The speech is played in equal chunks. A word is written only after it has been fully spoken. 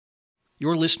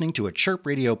You're listening to a Chirp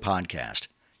Radio podcast.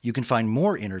 You can find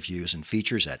more interviews and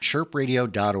features at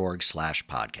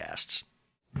chirpradio.org/podcasts.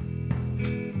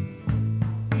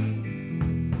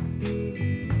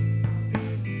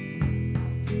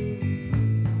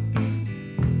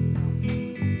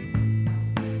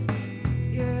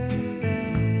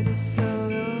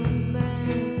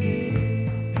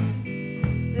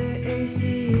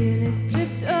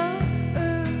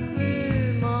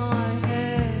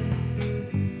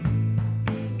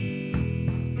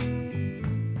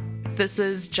 This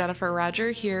is Jennifer Roger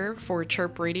here for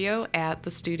Chirp Radio at the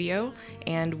studio,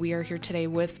 and we are here today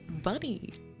with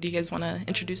Bunny. Do you guys want to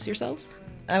introduce yourselves?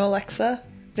 I'm Alexa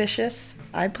Vicious.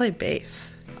 I play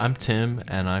bass. I'm Tim,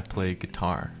 and I play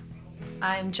guitar.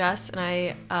 I'm Jess, and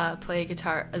I play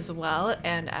guitar as well,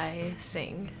 and I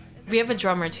sing. We have a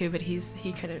drummer too, but he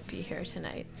couldn't be here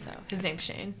tonight, so his name's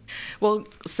Shane. Well,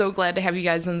 so glad to have you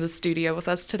guys in the studio with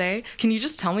us today. Can you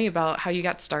just tell me about how you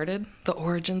got started, the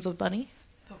origins of Bunny?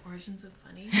 Origins of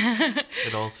Bunny.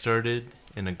 It all started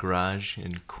in a garage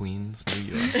in Queens,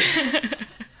 New York.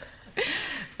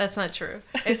 That's not true.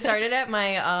 It started at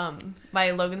my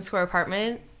my Logan Square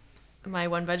apartment, my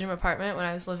one-bedroom apartment when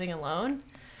I was living alone.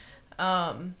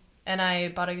 And I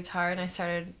bought a guitar and I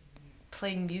started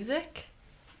playing music.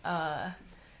 And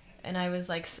I was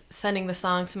like sending the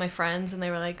songs to my friends, and they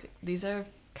were like, "These are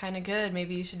kind of good.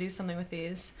 Maybe you should do something with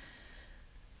these."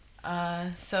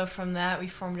 So from that, we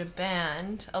formed a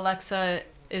band. Alexa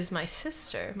is my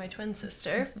sister, my twin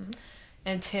sister,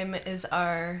 and Tim is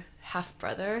our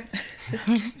half-brother.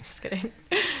 Just kidding.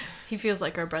 He feels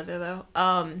like our brother, though.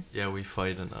 Yeah, we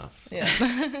fight enough. So.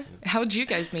 Yeah. How'd you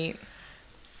guys meet?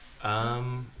 I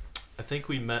think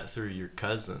we met through your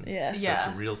cousin. Yeah. So Yeah. It's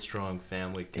a real strong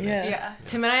family connection. Yeah.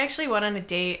 Tim and I actually went on a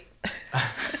date.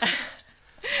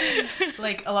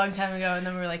 Like a long time ago, and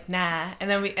then we were like, nah, and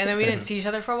then we didn't see each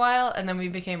other for a while, and then we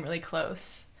became really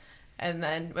close. And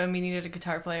then when we needed a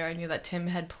guitar player, I knew that Tim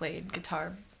had played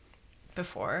guitar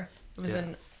before. It was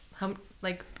in I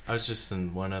was just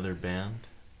in one other band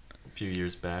a few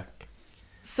years back.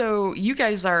 So you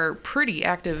guys are pretty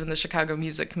active in the Chicago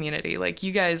music community. Like,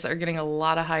 you guys are getting a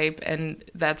lot of hype, and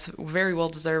that's very well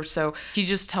deserved. So can you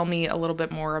just tell me a little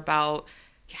bit more about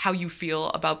how you feel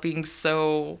about being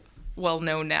so well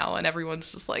known now, and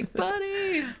everyone's just like,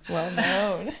 Buddy. Well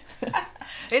known.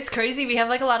 It's crazy. We have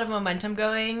like a lot of momentum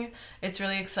going. It's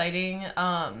really exciting.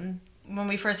 When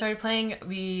we first started playing,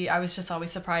 I was just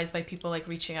always surprised by people like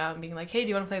reaching out and being like, "Hey, do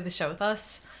you want to play the show with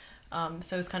us?"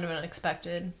 So it was kind of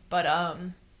unexpected, but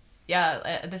yeah,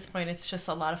 at this point it's just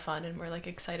a lot of fun, and we're like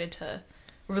excited to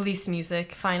release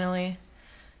music finally.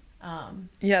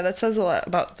 Yeah, that says a lot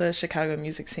about the Chicago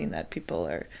music scene, that people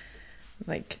are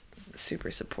like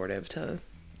super supportive to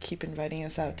keep inviting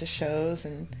us out to shows,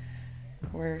 and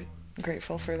we're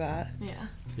grateful for that. Yeah.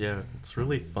 Yeah, it's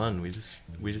really fun. We just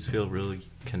feel really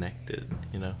connected,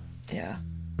 you know? Yeah.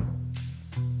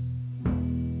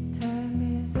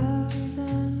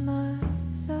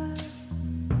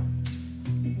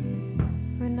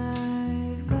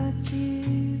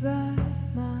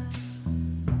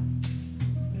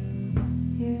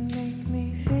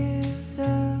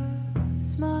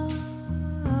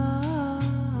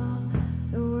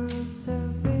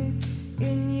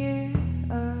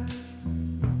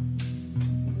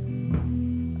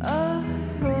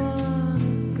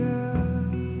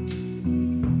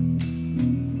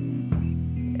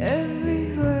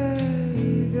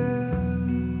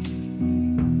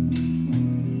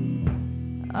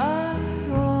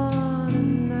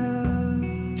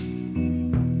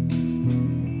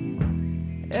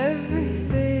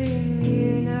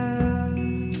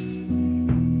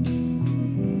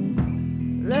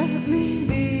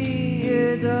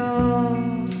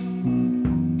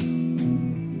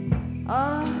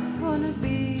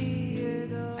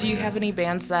 Do you have any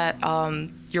bands that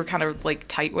you're kind of like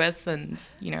tight with, and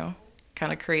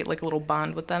kind of create like a little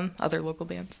bond with them, other local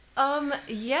bands?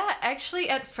 Yeah, actually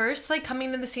at first, like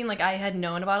coming to the scene, like I had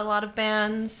known about a lot of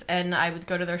bands, and I would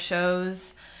go to their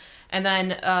shows, and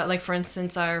then like for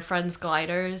instance our friends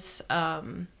Gliders,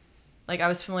 like I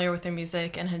was familiar with their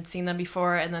music and had seen them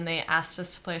before, and then they asked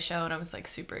us to play a show, and I was like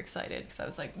super excited because I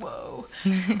was like, whoa,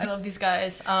 I love these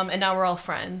guys. And now we're all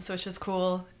friends, which is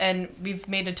cool, and we've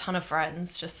made a ton of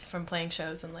friends just from playing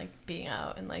shows and like being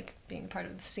out and like being part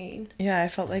of the scene. Yeah, I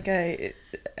felt like I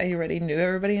already knew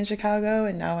everybody in Chicago,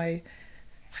 and now I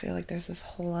feel like there's this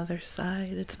whole other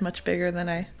side. It's much bigger than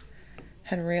I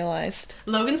had realized.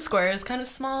 Logan Square is kind of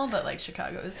small, but like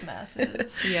Chicago is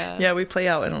massive. Yeah. Yeah, we play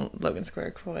out in Logan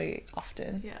Square quite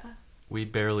often. Yeah. We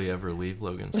barely ever leave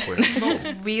Logan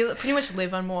Square. We pretty much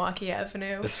live on Milwaukee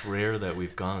Avenue. It's rare that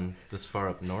we've gone this far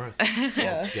up north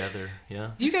Yeah. all together.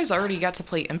 Yeah. You guys already got to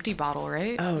play Empty Bottle,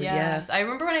 right? Oh, yeah. I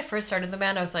remember when I first started the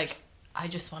band, I was like, I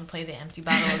just want to play the Empty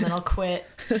Bottle and then I'll quit.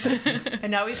 And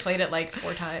now we played it like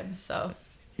 4 times, so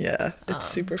Yeah, it's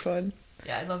super fun.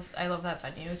 yeah, I love that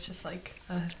venue. It's just like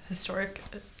a historic,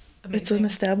 It's an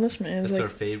establishment. It's like, our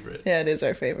favorite. yeah, it is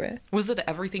our favorite. Was it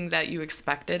everything that you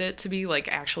expected it to be, like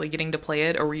actually getting to play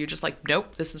it, or were you just like,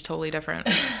 nope, this is totally different?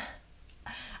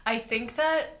 I think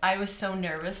that I was so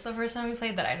nervous the first time we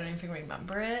played that I don't even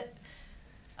remember it.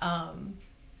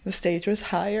 The stage was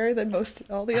higher than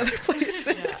all the other places.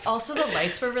 Yeah. Also, the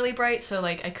lights were really bright, so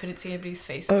like I couldn't see anybody's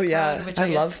face. In Oh, the yeah. crowd, which I I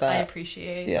love guess that. I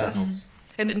appreciate. Yeah. That helps.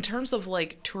 And in terms of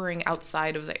like touring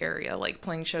outside of the area, like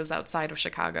playing shows outside of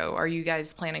Chicago, are you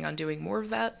guys planning on doing more of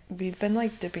that? We've been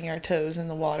like dipping our toes in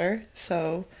the water.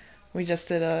 So we just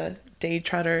did a day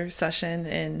trotter session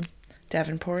in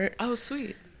Davenport. Oh,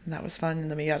 sweet. And that was fun. And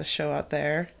then we got a show out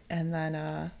there. And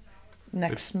then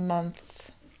next month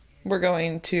we're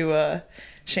going to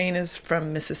Shane is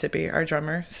from Mississippi, our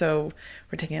drummer. So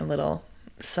we're taking a little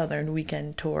southern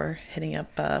weekend tour, hitting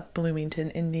up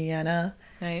Bloomington, Indiana.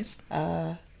 Nice.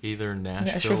 Either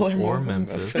Nashville or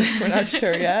Memphis. We're not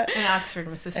sure yet. In Oxford,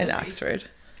 Mississippi. And Oxford.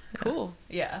 Cool.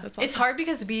 Yeah. That's It's awesome. hard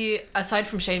because aside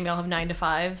from Shane, we all have 9 to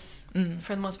 5s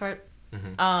for the most part.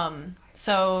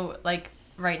 So like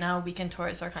right now, weekend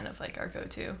tours are kind of like our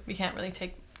go-to. We can't really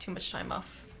take too much time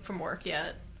off from work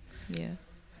yet. Yeah.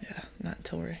 Yeah, not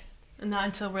until we're... Not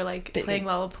until we're like Big. playing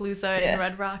Lollapalooza Yeah. and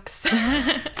Red Rocks.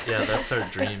 Yeah, that's our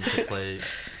dream, to play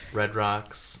Red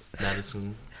Rocks,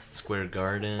 Madison Square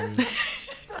Garden.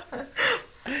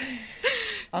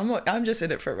 I'm just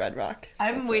in it for Red Rock.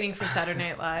 I'm waiting for Saturday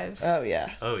Night Live. Oh,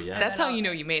 yeah. Oh, yeah. That's how you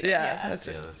know you made it. Yeah, that's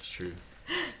yeah, it. that's true.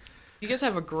 You guys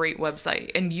have a great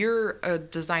website, and you're a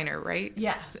designer, right?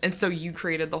 Yeah. And so you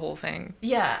created the whole thing.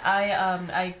 Yeah,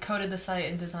 I coded the site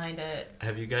and designed it.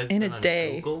 Have you guys In been a on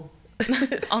day. Google?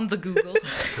 On the Google.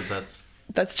 Because that's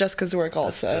That's Jessica's work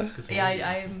also. Jessica's Yeah, hand.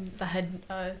 I'm the head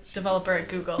developer at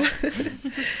Google.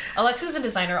 Alexa's a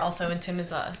designer also, and Tim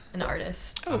is an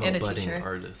artist I'm and a a budding teacher.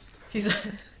 artist. He's a,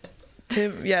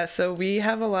 Tim, yeah, so we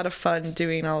have a lot of fun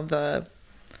doing all the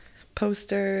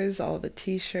posters, all the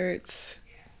t-shirts.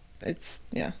 It's,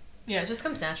 yeah. yeah, it just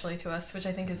comes naturally to us, which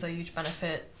I think is a huge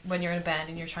benefit when you're in a band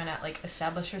and you're trying to like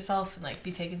establish yourself and like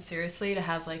be taken seriously, to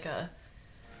have like a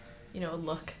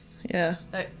look Yeah.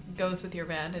 that goes with your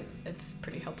band, and it's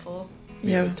pretty helpful.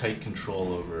 We Yeah. have tight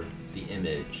control over the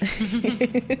image.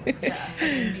 Yeah, I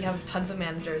mean, we have tons of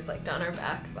managers like down our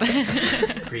back.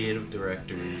 But Creative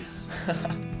directors.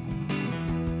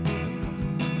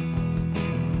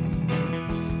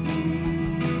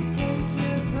 Take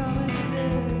your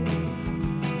promises.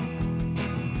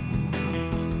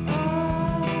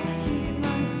 I'll keep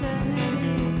my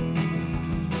sanity.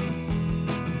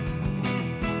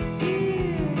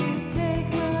 You take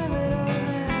my little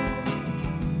hand.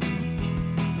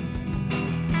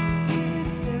 You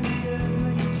look so good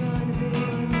when you're trying to be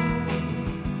my man.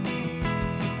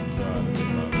 Trying to be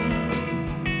my man.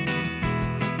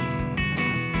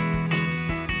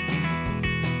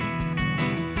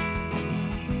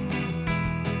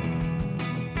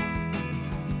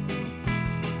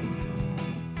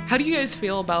 How do you guys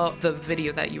feel about the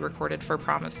video that you recorded for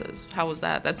Promises? How was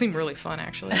that? That seemed really fun,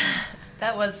 actually.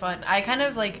 that was fun. I kind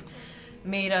of like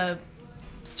made a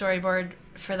storyboard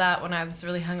for that when I was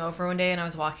really hungover one day and I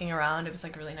was walking around. It was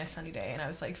like a really nice sunny day and I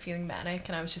was like feeling manic,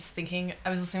 and I was just thinking, I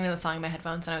was listening to the song in my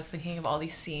headphones and I was thinking of all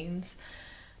these scenes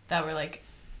that were like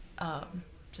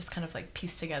just kind of like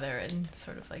pieced together and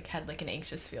sort of like had like an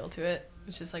anxious feel to it,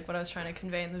 which is like what I was trying to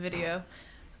convey in the video.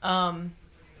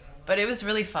 But it was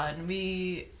really fun.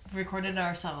 We recorded it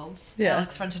ourselves. Yeah.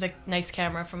 Alex rented a nice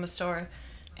camera from a store,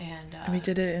 and And we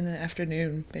did it in the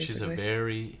afternoon, basically. She's a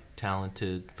very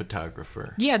talented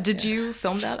photographer. Yeah, did you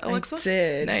film that, Alexa? I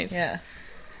did. Nice. Yeah.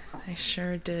 I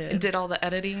sure did. And did all the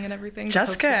editing and everything? the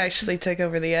Jessica post-production? actually took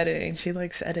over the editing. She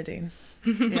likes editing.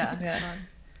 yeah, Yeah. it's fun.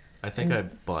 I think I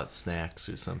bought snacks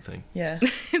or something. Yeah.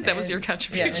 That was your Yeah,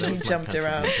 contribution. and That he was my jumped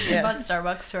around. contribution. We Yeah. bought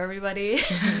Starbucks to everybody.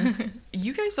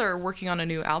 You guys are working on a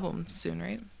new album soon,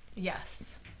 right?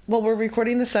 Yes. Well, we're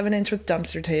recording the 7-inch with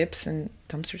Dumpster Tapes, and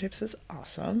Dumpster Tapes is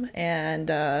awesome. And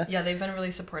Yeah, they've been really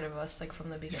supportive of us, like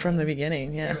from the beginning. from the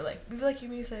beginning, They yeah. were like, we like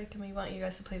your music, and we want you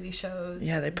guys to play these shows.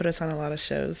 Yeah, they put us on a lot of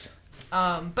shows.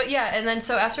 But yeah, and then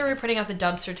so after we're putting out the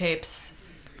Dumpster Tapes,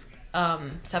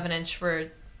 7-inch, we're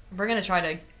gonna try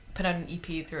to put out an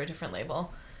EP through a different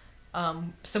label.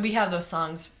 So we have those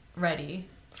songs ready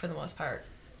for the most part,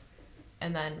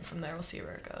 and then from there we'll see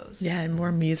where it goes. Yeah, and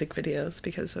more music videos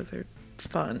because those are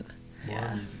fun. More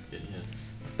music videos.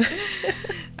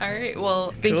 All right.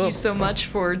 Well, thank Cool. you so much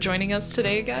for joining us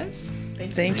today, guys.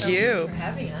 Thank so you. much for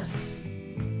having us.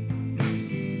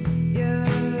 You're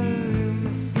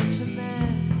such a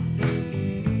mess.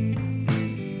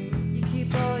 You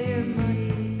keep all your money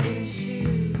in a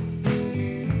shoe.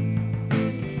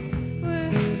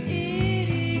 We're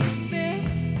idiots,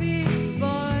 baby,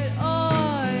 but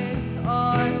I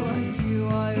like you,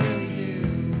 I really do.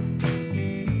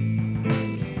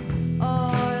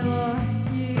 I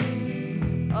like you,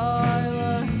 I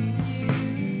like you,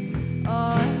 I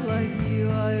like you,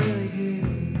 I really do.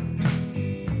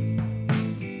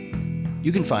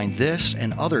 You can find this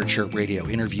and other Chirp Radio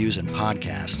interviews and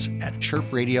podcasts at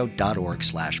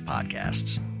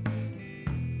chirpradio.org/podcasts.